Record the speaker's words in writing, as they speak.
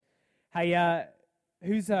Hey,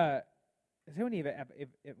 who's has anyone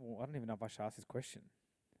well, I don't even know if I should ask this question.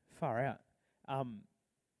 Far out. Are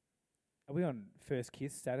we on first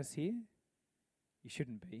kiss status here? You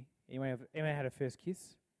shouldn't be. Anyone had a first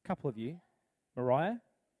kiss? A couple of you. Mariah?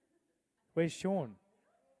 Where's Sean?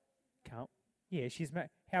 Can't. Yeah, she's.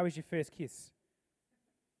 How was your first kiss?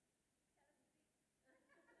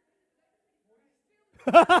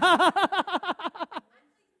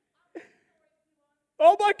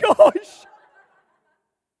 Oh my gosh!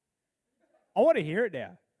 I want to hear it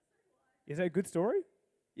now. Is it a good story?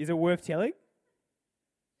 Is it worth telling?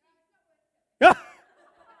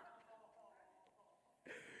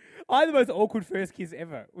 I had the most awkward first kiss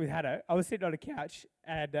ever with Hannah. I was sitting on a couch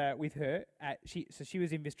and with her. She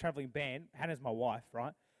was in this travelling band. Hannah's my wife,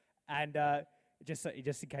 right? And just in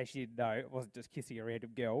case you didn't know, it wasn't just kissing a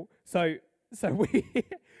random girl. So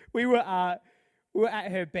we were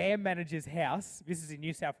at her band manager's house. This is in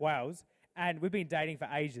New South Wales, and we've been dating for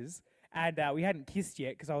ages. And we hadn't kissed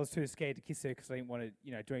yet because I was too scared to kiss her because I didn't want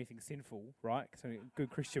to, do anything sinful, right? Because I'm a good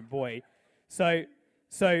Christian boy. So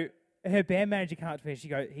her band manager came up to me.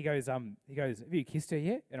 He goes, have you kissed her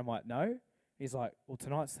yet? And I'm like, no. He's like, well,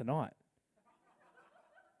 tonight's the night.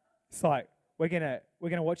 It's like we're gonna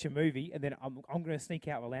watch a movie, and then I'm gonna sneak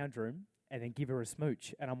out of the lounge room and then give her a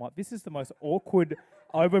smooch. And I'm like, this is the most awkward,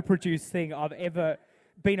 overproduced thing I've ever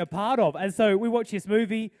been a part of. And so we watch this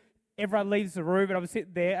movie. Everyone leaves the room, and I'm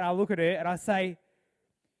sitting there, and I look at her, and I say,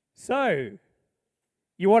 so,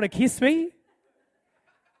 you want to kiss me?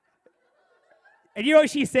 And you know what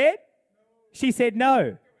she said? She said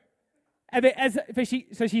no. And then she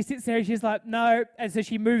sits there, and she's like, no. And so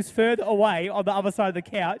she moves further away on the other side of the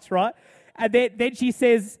couch, right? And then she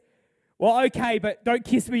says, well, okay, but don't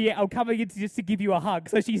kiss me yet. I'll come again just to give you a hug.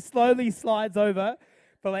 So she slowly slides over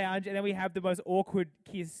the lounge, and then we have the most awkward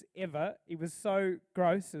kiss ever. It was so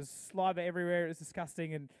gross. There's saliva everywhere. It was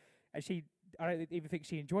disgusting, and I don't even think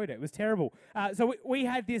she enjoyed it. It was terrible. So we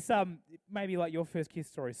had this, maybe like your first kiss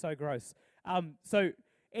story, so gross. So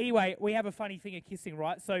anyway, we have a funny thing of kissing,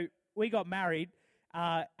 right? So we got married,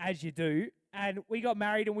 as you do, and we got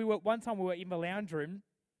married, and one time we were in the lounge room,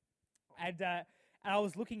 and I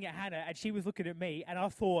was looking at Hannah, and she was looking at me, and I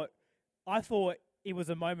thought it was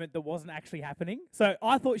a moment that wasn't actually happening. So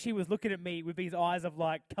I thought she was looking at me with these eyes of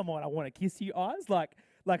like, come on, I want to kiss you eyes. Like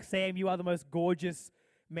Sam, you are the most gorgeous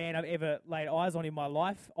man I've ever laid eyes on in my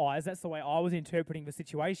life eyes. That's the way I was interpreting the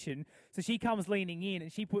situation. So she comes leaning in,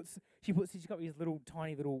 and she's got these little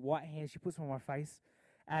tiny little white hands. She puts them on my face,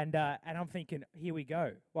 and I'm thinking, here we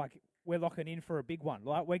go. Like, we're locking in for a big one.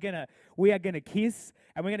 Like, we are gonna kiss,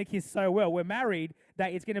 and we're gonna kiss so well. We're married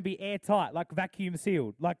that it's gonna be airtight, like vacuum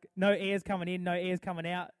sealed. Like, no air's coming in, no air's coming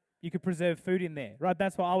out. You could preserve food in there, right?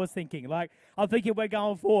 That's what I was thinking. Like, I'm thinking we're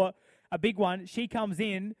going for a big one. She comes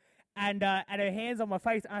in, and her hands on my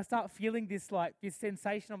face, and I start feeling this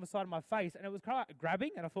sensation on the side of my face, and it was kind of like grabbing,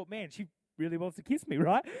 and I thought, man, she really wants to kiss me,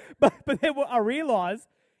 right? But then what I realised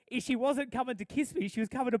is she wasn't coming to kiss me; she was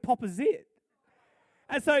coming to pop a zit.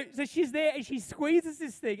 And so she's there, and she squeezes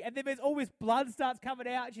this thing, and then there's all this blood starts coming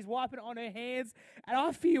out, and she's wiping it on her hands, and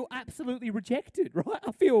I feel absolutely rejected, right?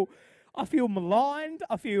 I feel maligned,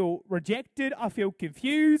 I feel rejected, I feel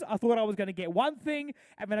confused. I thought I was going to get one thing,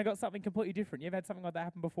 and then I got something completely different. You ever had something like that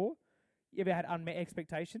happen before? You ever had unmet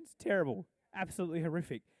expectations? Terrible. Absolutely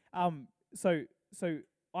horrific. So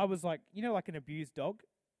I was like, like an abused dog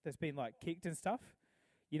that's been like kicked and stuff,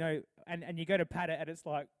 and you go to pat it, and it's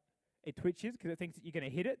like, it twitches because it thinks that you're going to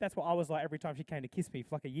hit it. That's what I was like every time she came to kiss me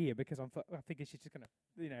for like a year, because I'm thinking she's just going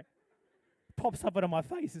to, pop something on my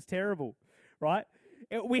face. It's terrible, right?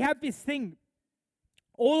 We have this thing.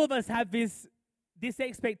 All of us have this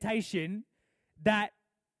expectation that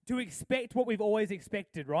to expect what we've always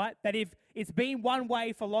expected, right? That if it's been one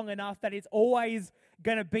way for long enough, that it's always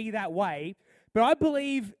going to be that way. But I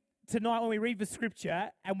believe tonight when we read the scripture,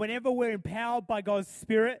 and whenever we're empowered by God's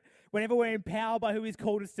Spirit, whenever we're empowered by who He's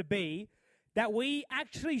called us to be, that we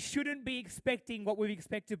actually shouldn't be expecting what we've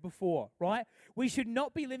expected before, right? We should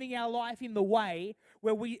not be living our life in the way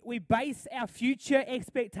where we base our future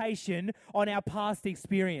expectation on our past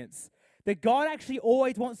experience. That God actually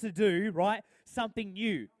always wants to do, right, something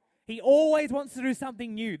new. He always wants to do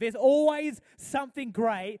something new. There's always something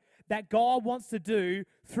great that God wants to do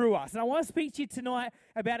through us. And I want to speak to you tonight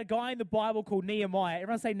about a guy in the Bible called Nehemiah.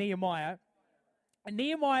 Everyone say Nehemiah. And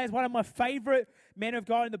Nehemiah is one of my favorite men of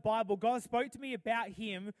God in the Bible, God spoke to me about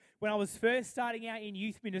him when I was first starting out in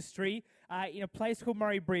youth ministry in a place called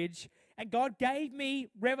Murray Bridge. And God gave me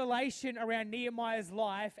revelation around Nehemiah's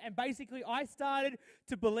life. And basically, I started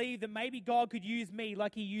to believe that maybe God could use me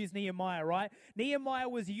like he used Nehemiah, right? Nehemiah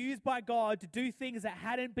was used by God to do things that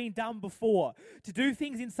hadn't been done before, to do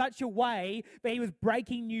things in such a way that he was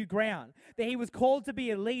breaking new ground, that he was called to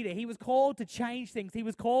be a leader. He was called to change things. He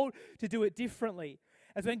was called to do it differently.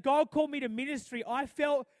 As when God called me to ministry, I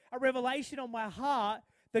felt a revelation on my heart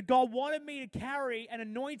that God wanted me to carry an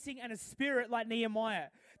anointing and a spirit like Nehemiah,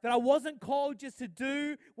 that I wasn't called just to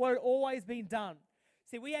do what had always been done.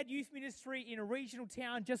 See, we had youth ministry in a regional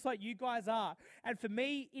town just like you guys are. And for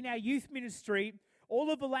me, in our youth ministry, all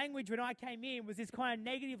of the language when I came in was this kind of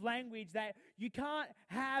negative language that you can't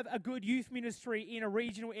have a good youth ministry in a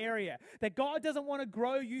regional area, that God doesn't want to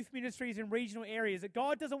grow youth ministries in regional areas, that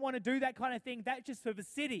God doesn't want to do that kind of thing, that's just for the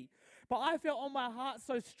city. But I felt on my heart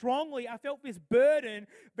so strongly, I felt this burden,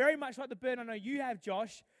 very much like the burden I know you have,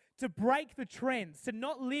 Josh, to break the trends, to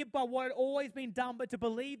not live by what had always been done, but to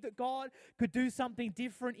believe that God could do something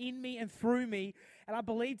different in me and through me. And I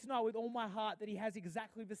believe tonight with all my heart that he has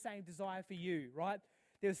exactly the same desire for you, right?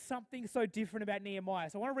 There's something so different about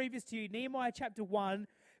Nehemiah. So I want to read this to you. Nehemiah chapter 1,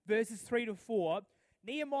 verses 3 to 4.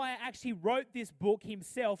 Nehemiah actually wrote this book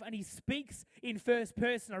himself, and he speaks in first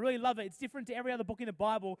person. I really love it. It's different to every other book in the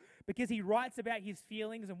Bible because he writes about his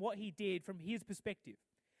feelings and what he did from his perspective.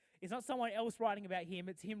 It's not someone else writing about him,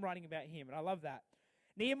 it's him writing about him, and I love that.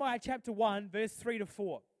 Nehemiah chapter 1, verse 3 to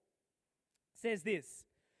 4 says this.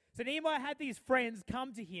 So Nehemiah had these friends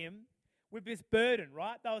come to him with this burden,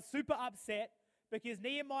 right? They were super upset because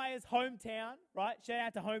Nehemiah's hometown, right? Shout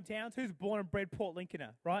out to hometowns. Who's born and bred Port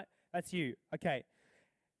Lincolner, right? That's you. Okay.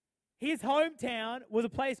 His hometown was a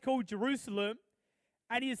place called Jerusalem,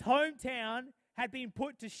 and his hometown had been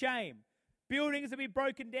put to shame. Buildings had been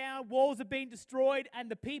broken down, walls had been destroyed,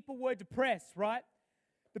 and the people were depressed, right?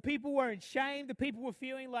 The people were in shame. The people were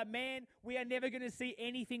feeling like, man, we are never going to see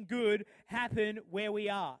anything good happen where we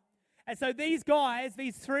are. And so these guys,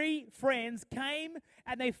 these three friends, came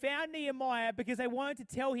and they found Nehemiah because they wanted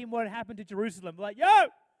to tell him what had happened to Jerusalem. Like, yo,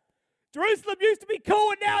 Jerusalem used to be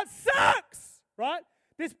cool and now it sucks, right?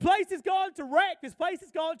 This place has gone to wreck. This place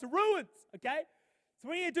has gone to ruins, okay? So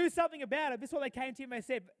we need to do something about it. This is what they came to him and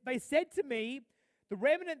they said to me, the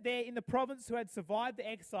remnant there in the province who had survived the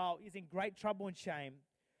exile is in great trouble and shame.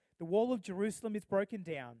 The wall of Jerusalem is broken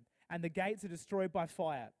down and the gates are destroyed by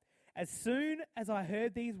fire. As soon as I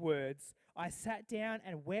heard these words, I sat down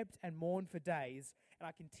and wept and mourned for days, and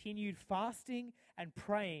I continued fasting and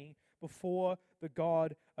praying before the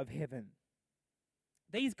God of heaven.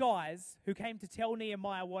 These guys who came to tell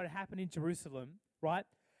Nehemiah what had happened in Jerusalem, right?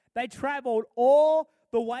 They traveled all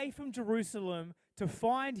the way from Jerusalem to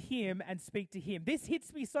find him and speak to him. This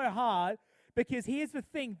hits me so hard because here's the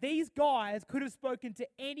thing. These guys could have spoken to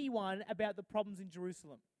anyone about the problems in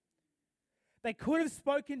Jerusalem. They could have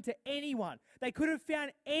spoken to anyone. They could have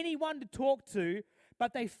found anyone to talk to,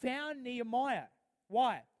 but they found Nehemiah.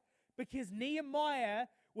 Why? Because Nehemiah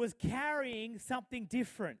was carrying something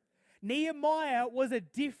different. Nehemiah was a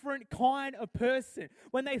different kind of person.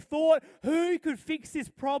 When they thought, who could fix this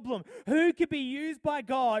problem? Who could be used by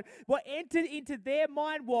God? What entered into their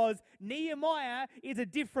mind was, Nehemiah is a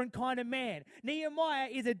different kind of man. Nehemiah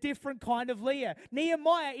is a different kind of leader.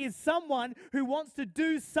 Nehemiah is someone who wants to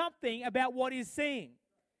do something about what he's seeing.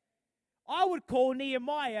 I would call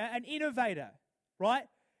Nehemiah an innovator, right?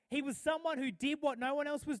 He was someone who did what no one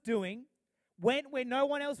else was doing, went where no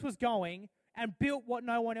one else was going, and built what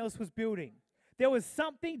no one else was building. There was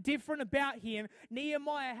something different about him.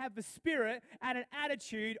 Nehemiah had the spirit and an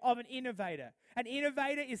attitude of an innovator. An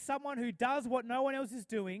innovator is someone who does what no one else is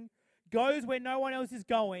doing, goes where no one else is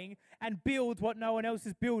going, and builds what no one else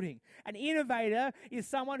is building. An innovator is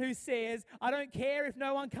someone who says, I don't care if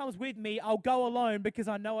no one comes with me, I'll go alone because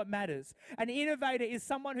I know it matters. An innovator is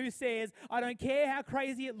someone who says, I don't care how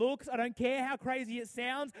crazy it looks, I don't care how crazy it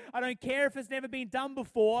sounds, I don't care if it's never been done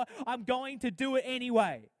before, I'm going to do it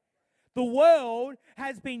anyway. The world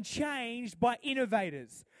has been changed by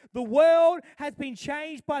innovators. The world has been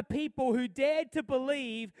changed by people who dared to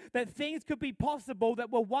believe that things could be possible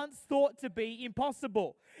that were once thought to be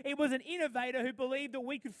impossible. It was an innovator who believed that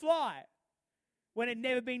we could fly when it had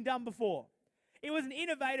never been done before. It was an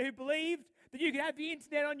innovator who believed that you could have the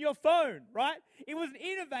internet on your phone, right? It was an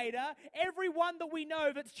innovator. Everyone that we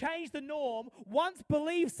know that's changed the norm once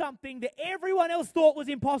believed something that everyone else thought was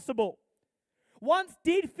impossible. Once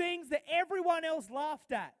did things that everyone else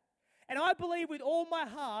laughed at. And I believe with all my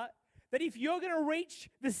heart that if you're going to reach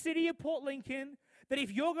the city of Port Lincoln, that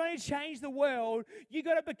if you're going to change the world, you've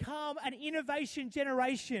got to become an innovation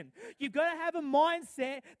generation. You've got to have a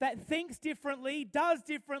mindset that thinks differently, does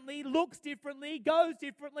differently, looks differently, goes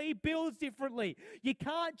differently, builds differently. You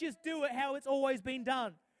can't just do it how it's always been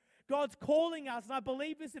done. God's calling us, and I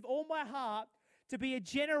believe this with all my heart, to be a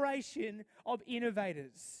generation of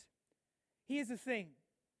innovators. Here's the thing.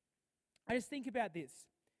 I just think about this.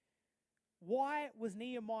 Why was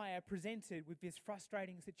Nehemiah presented with this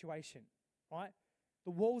frustrating situation, right?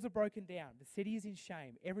 The walls are broken down. The city is in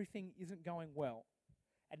shame. Everything isn't going well.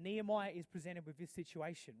 And Nehemiah is presented with this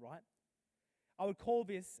situation, right? I would call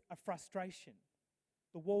this a frustration.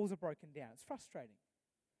 The walls are broken down. It's frustrating.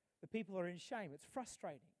 The people are in shame. It's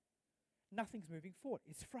frustrating. Nothing's moving forward.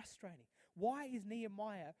 It's frustrating. Why is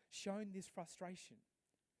Nehemiah shown this frustration?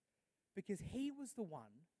 Because he was the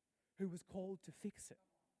one who was called to fix it.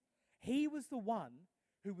 He was the one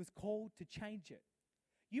who was called to change it.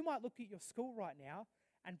 You might look at your school right now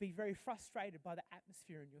and be very frustrated by the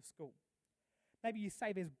atmosphere in your school. Maybe you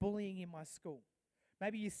say there's bullying in my school.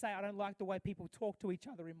 Maybe you say I don't like the way people talk to each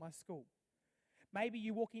other in my school. Maybe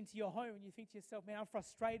you walk into your home and you think to yourself, man, I'm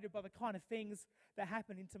frustrated by the kind of things that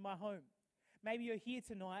happen into my home. Maybe you're here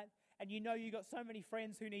tonight and you know you've got so many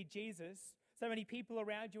friends who need Jesus, so many people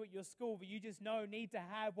around you at your school that you just know need to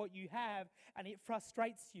have what you have, and it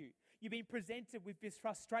frustrates you. You've been presented with this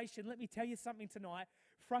frustration. Let me tell you something tonight.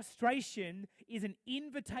 Frustration is an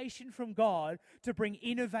invitation from God to bring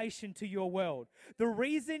innovation to your world. The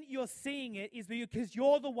reason you're seeing it is because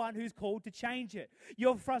you're the one who's called to change it.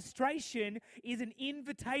 Your frustration is an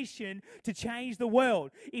invitation to change the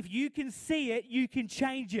world. If you can see it, you can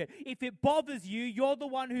change it. If it bothers you, you're the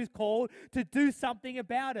one who's called to do something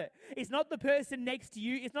about it. It's not the person next to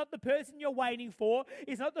you. It's not the person you're waiting for.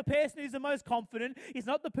 It's not the person who's the most confident. It's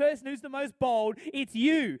not the person who's the most bold. It's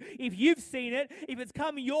you. If you've seen it, if it's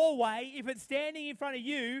coming your way, if it's standing in front of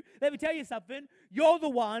you, let me tell you something, you're the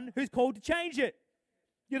one who's called to change it.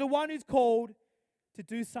 You're the one who's called to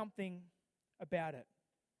do something about it.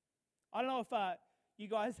 I don't know if you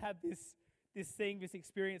guys have this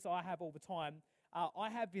experience I have all the time.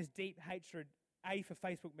 I have this deep hatred, for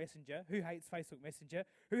Facebook Messenger. Who hates Facebook Messenger?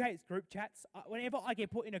 Who hates group chats? Whenever I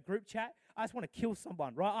get put in a group chat, I just want to kill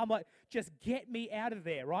someone, right? I'm like, just get me out of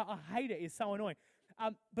there, right? I hate it. It's so annoying.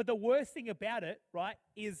 But the worst thing about it, right,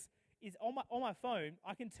 is on my phone,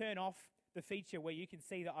 I can turn off the feature where you can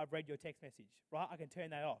see that I've read your text message, right? I can turn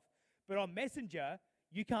that off. But on Messenger,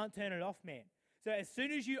 you can't turn it off, man. So as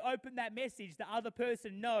soon as you open that message, the other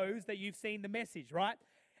person knows that you've seen the message, right?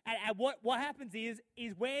 And what happens is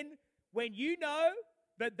when you know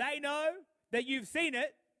that they know that you've seen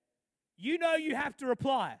it, you know you have to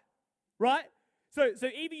reply, right? So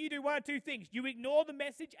either you do one or two things. You ignore the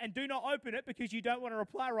message and do not open it because you don't want to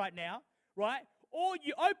reply right now, right? Or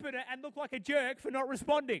you open it and look like a jerk for not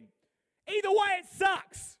responding. Either way, it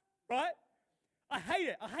sucks, right? I hate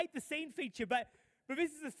it. I hate the scene feature, but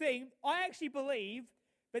this is the thing. I actually believe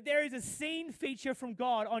that there is a scene feature from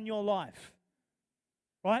God on your life,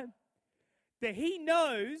 right? That He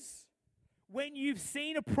knows when you've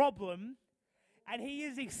seen a problem and He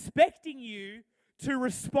is expecting you to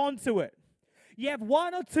respond to it. You have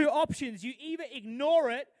one or two options. You either ignore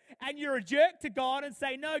it and you're a jerk to God and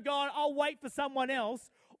say, no, God, I'll wait for someone else.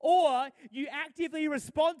 Or you actively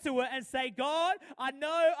respond to it and say, God, I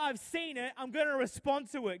know I've seen it. I'm going to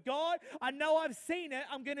respond to it. God, I know I've seen it.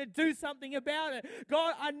 I'm going to do something about it.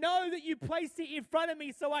 God, I know that you placed it in front of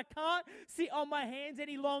me so I can't sit on my hands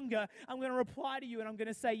any longer. I'm going to reply to you and I'm going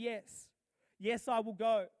to say yes. Yes, I will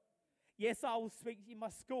go. Yes, I will speak in my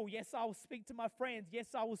school. Yes, I will speak to my friends. Yes,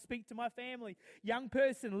 I will speak to my family. Young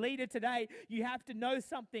person, leader today, you have to know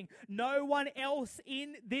something. No one else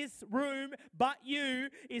in this room but you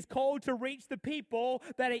is called to reach the people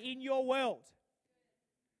that are in your world.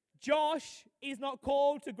 Josh is not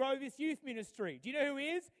called to grow this youth ministry. Do you know who he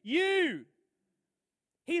is? You.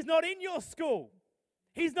 He's not in your school.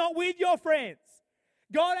 He's not with your friends.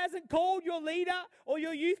 God hasn't called your leader or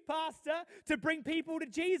your youth pastor to bring people to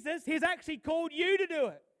Jesus. He's actually called you to do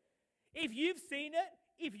it. If you've seen it,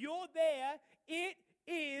 if you're there, it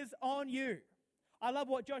is on you. I love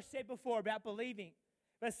what Josh said before about believing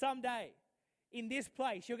that someday in this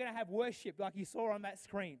place you're going to have worship like you saw on that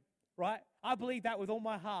screen, right? I believe that with all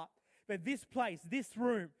my heart. That this place, this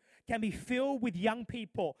room, can be filled with young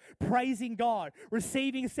people praising God,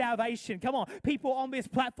 receiving salvation. Come on, people on this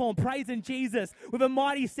platform praising Jesus with a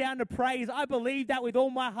mighty sound of praise. I believe that with all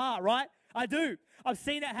my heart, right? I do. I've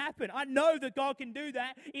seen it happen. I know that God can do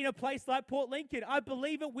that in a place like Port Lincoln. I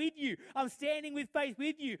believe it with you. I'm standing with faith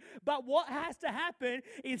with you. But what has to happen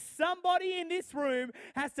is somebody in this room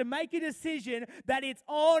has to make a decision that it's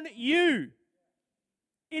on you.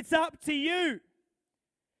 It's up to you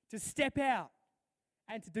to step out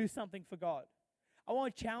and to do something for God. I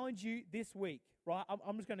want to challenge you this week, right?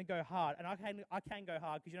 I'm just going to go hard, and I can go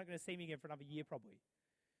hard because you're not going to see me again for another year probably.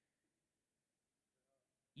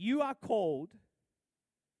 You are called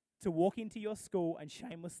to walk into your school and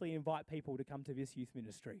shamelessly invite people to come to this youth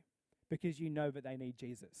ministry because you know that they need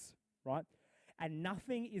Jesus, right? And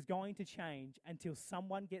nothing is going to change until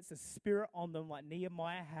someone gets a spirit on them like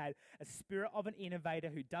Nehemiah had, a spirit of an innovator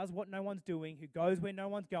who does what no one's doing, who goes where no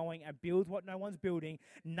one's going and builds what no one's building.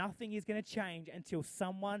 Nothing is going to change until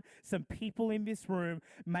some people in this room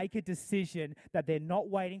make a decision that they're not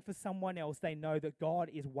waiting for someone else. They know that God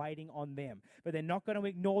is waiting on them. But they're not going to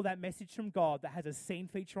ignore that message from God that has a scene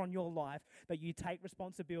feature on your life, that you take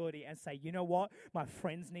responsibility and say, you know what? My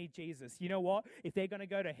friends need Jesus. You know what? If they're going to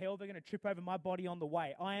go to hell, they're going to trip over my body on the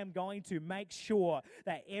way. I am going to make sure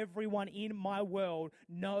that everyone in my world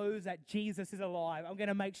knows that Jesus is alive. I'm going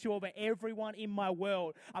to make sure that everyone in my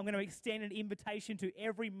world, I'm going to extend an invitation to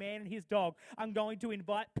every man and his dog. I'm going to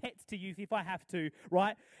invite pets to youth if I have to,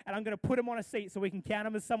 right? And I'm going to put them on a seat so we can count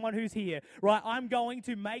them as someone who's here, right? I'm going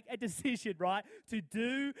to make a decision, right? To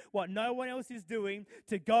do what no one else is doing,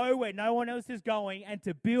 to go where no one else is going, and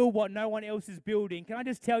to build what no one else is building. Can I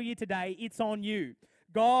just tell you today, it's on you.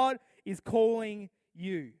 God is calling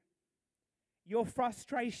you. Your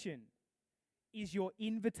frustration is your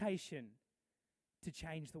invitation to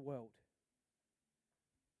change the world.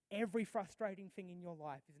 Every frustrating thing in your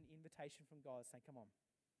life is an invitation from God saying, come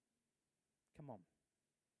on,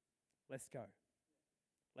 let's go,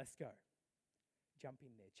 jump in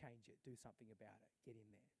there, change it, do something about it, get in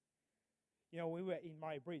there. You know, we were in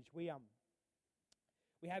Murray Bridge, we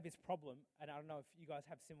have this problem, and I don't know if you guys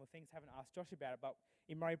have similar things, haven't asked Josh about it, but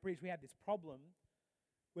in Murray Bridge we have this problem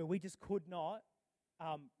where we just could not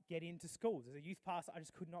get into schools. As a youth pastor, I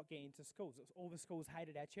just could not get into schools. All the schools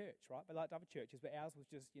hated our church, right? They liked other churches, but ours was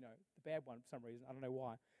just, the bad one for some reason. I don't know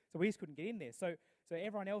why. So we just couldn't get in there. So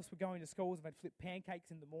everyone else were going to schools and they'd flip pancakes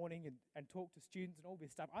in the morning and talk to students and all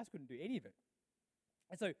this stuff. I just couldn't do any of it.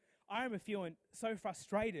 And so I remember feeling so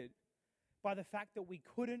frustrated by the fact that we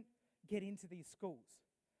couldn't get into these schools,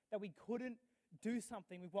 that we couldn't do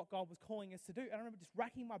something with what God was calling us to do. And I remember just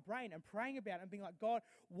racking my brain and praying about it and being like, God,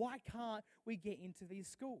 why can't we get into these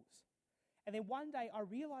schools? And then one day I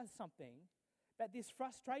realized something, that this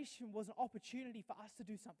frustration was an opportunity for us to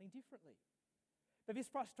do something differently. That this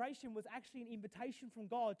frustration was actually an invitation from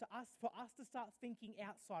God for us to start thinking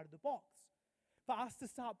outside of the box, for us to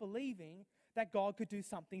start believing that God could do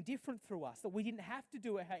something different through us, that we didn't have to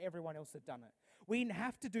do it how everyone else had done it. We didn't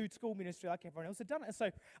have to do school ministry like everyone else had done it. And so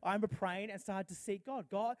I remember praying and started to seek God.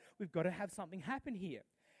 God, we've got to have something happen here.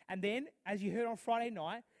 And then, as you heard on Friday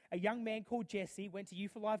night, a young man called Jesse went to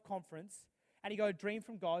Youth Alive conference, and he got a dream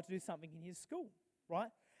from God to do something in his school, right?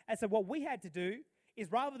 And so what we had to do is,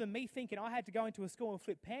 rather than me thinking I had to go into a school and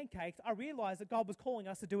flip pancakes, I realized that God was calling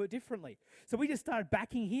us to do it differently. So we just started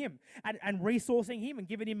backing him and resourcing him and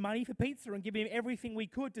giving him money for pizza and giving him everything we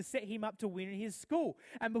could to set him up to win in his school.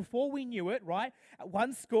 And before we knew it, right,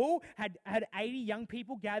 one school had 80 young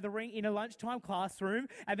people gathering in a lunchtime classroom,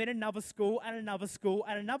 and then another school and another school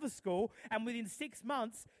and another school. And within 6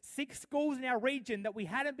 months, 6 schools in our region that we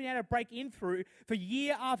hadn't been able to break in through for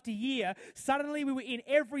year after year, suddenly we were in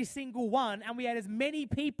every single one, and we had as many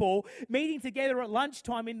people meeting together at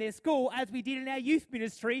lunchtime in their school as we did in our youth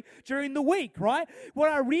ministry during the week, right?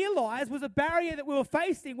 What I realized was a barrier that we were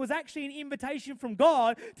facing was actually an invitation from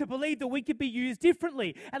God to believe that we could be used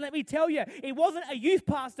differently. And let me tell you, it wasn't a youth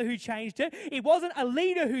pastor who changed it. It wasn't a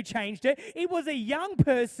leader who changed it. It was a young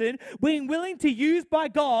person being willing to use by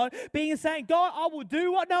God, saying, God, I will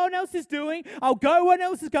do what no one else is doing. I'll go where no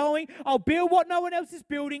one else is going. I'll build what no one else is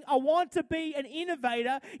building. I want to be an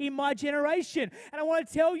innovator in my generation. And I want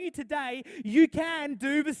to tell you today, you can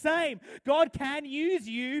do the same. God can use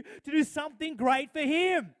you to do something great for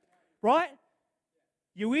Him, right?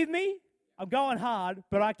 You with me? I'm going hard,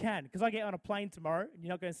 but I can, because I get on a plane tomorrow and you're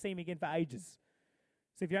not going to see me again for ages.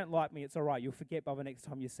 So if you don't like me, it's all right. You'll forget by the next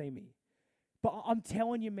time you see me. But I'm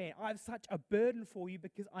telling you, man, I have such a burden for you,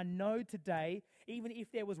 because I know today, even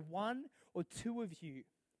if there was 1 or 2 of you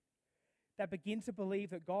that begin to believe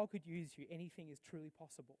that God could use you, anything is truly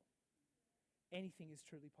possible. Anything is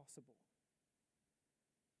truly possible.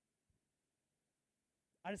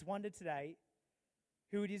 I just wondered today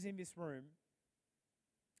who it is in this room.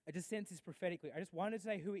 I just sense this prophetically. I just wondered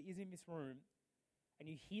today who it is in this room, and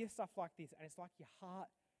you hear stuff like this, and it's like your heart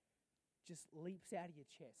just leaps out of your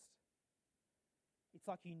chest. It's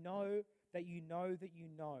like you know that you know that you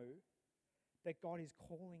know that God is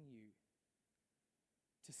calling you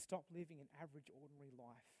to stop living an average, ordinary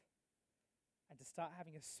life and to start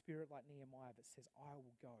having a spirit like Nehemiah that says, I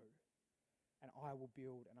will go and I will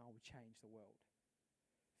build and I will change the world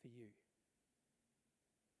for you.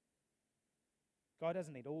 God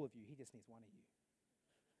doesn't need all of you, he just needs one of you.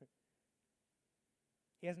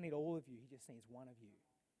 He doesn't need all of you, he just needs one of you.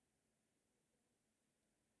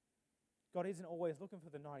 God isn't always looking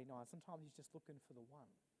for the 99. Sometimes he's just looking for the one.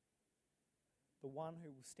 The one who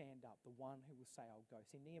will stand up, the one who will say, I'll go.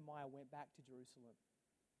 See, Nehemiah went back to Jerusalem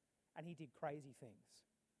and he did crazy things.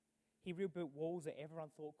 He rebuilt walls that everyone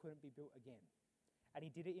thought couldn't be built again. And he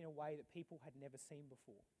did it in a way that people had never seen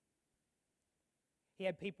before. He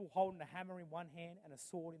had people holding a hammer in one hand and a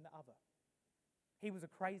sword in the other. He was a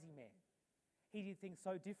crazy man. He did things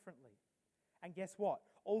so differently. And guess what?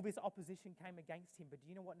 All this opposition came against him. But do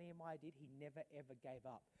you know what Nehemiah did? He never, ever gave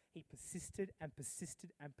up. He persisted and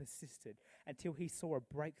persisted and persisted until he saw a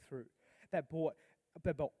breakthrough that brought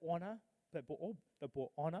honor,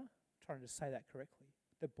 trying to say that correctly,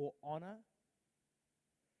 that brought honor,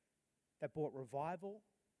 that brought revival,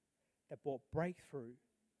 that brought breakthrough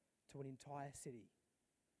to an entire city.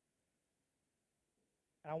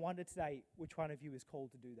 And I wonder today which one of you is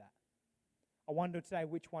called to do that. I wonder today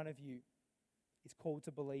which one of you is called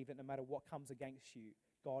to believe that no matter what comes against you,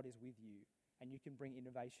 God is with you and you can bring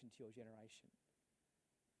innovation to your generation.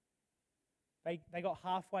 They got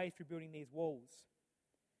halfway through building these walls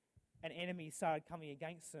and enemies started coming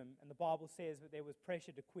against them, and the Bible says that there was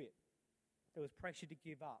pressure to quit. There was pressure to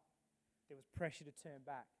give up. There was pressure to turn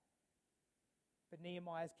back. But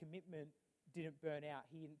Nehemiah's commitment didn't burn out.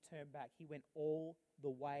 He didn't turn back. He went all the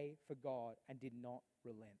way for God and did not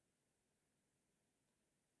relent.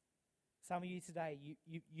 Some of you today,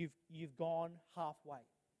 you've gone halfway.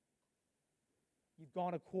 You've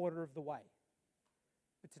gone a quarter of the way.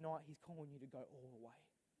 But tonight, he's calling you to go all the way.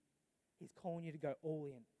 He's calling you to go all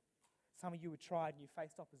in. Some of you have tried and you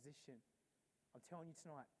faced opposition. I'm telling you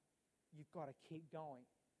tonight, you've got to keep going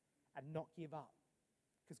and not give up,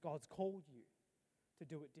 because God's called you to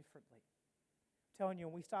do it differently. I'm telling you,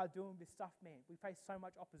 when we started doing this stuff, man, we faced so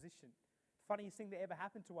much opposition. The funniest thing that ever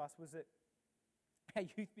happened to us was that our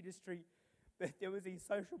youth ministry, there was these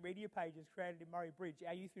social media pages created in Murray Bridge.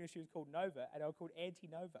 Our youth ministry was called Nova, and they were called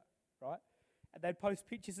Anti-Nova, right? And they'd post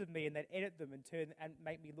pictures of me, and they'd edit them and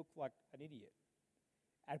make me look like an idiot.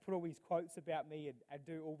 And put all these quotes about me and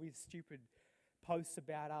do all these stupid posts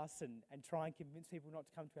about us and try and convince people not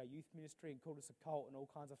to come to our youth ministry and call us a cult and all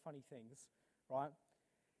kinds of funny things, right?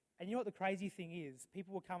 And you know what the crazy thing is?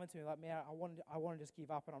 People were coming to me like, man, I want to just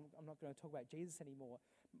give up and I'm not going to talk about Jesus anymore.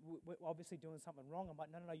 We're obviously doing something wrong. I'm like,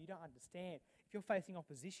 no, you don't understand. If you're facing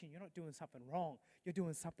opposition, you're not doing something wrong. You're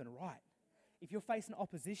doing something right. If you're facing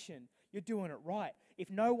opposition, you're doing it right.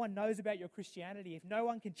 If no one knows about your Christianity, if no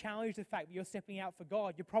one can challenge the fact that you're stepping out for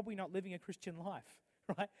God, you're probably not living a Christian life.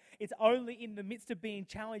 Right? It's only in the midst of being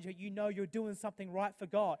challenged that you know you're doing something right for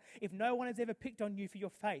God. If no one has ever picked on you for your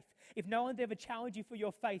faith, if no one's ever challenged you for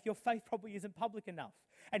your faith probably isn't public enough.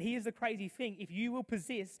 And here's the crazy thing. If you will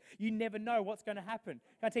persist, you never know what's going to happen.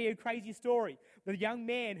 Can I tell you a crazy story? The young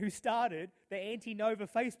man who started the Anti-Nova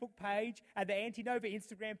Facebook page and the Anti-Nova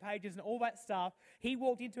Instagram pages and all that stuff, he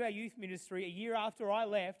walked into our youth ministry a year after I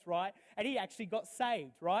left, right? And he actually got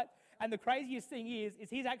saved, right? And the craziest thing is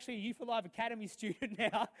he's actually a Youth Alive Academy student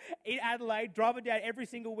now in Adelaide, driving down every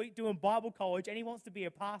single week doing Bible college, and he wants to be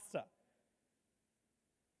a pastor.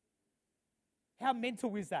 How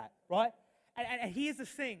mental is that, right? And here's the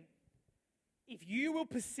thing. If you will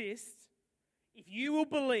persist, if you will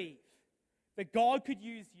believe that God could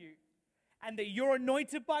use you and that you're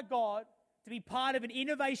anointed by God to be part of an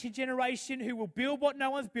innovation generation who will build what no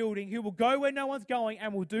one's building, who will go where no one's going,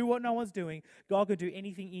 and will do what no one's doing, God could do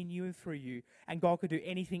anything in you and through you, and God could do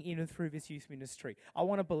anything in and through this youth ministry. I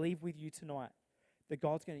want to believe with you tonight that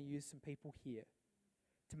God's going to use some people here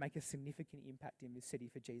to make a significant impact in this city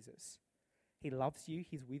for Jesus. He loves you,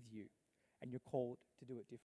 he's with you, and you're called to do it differently.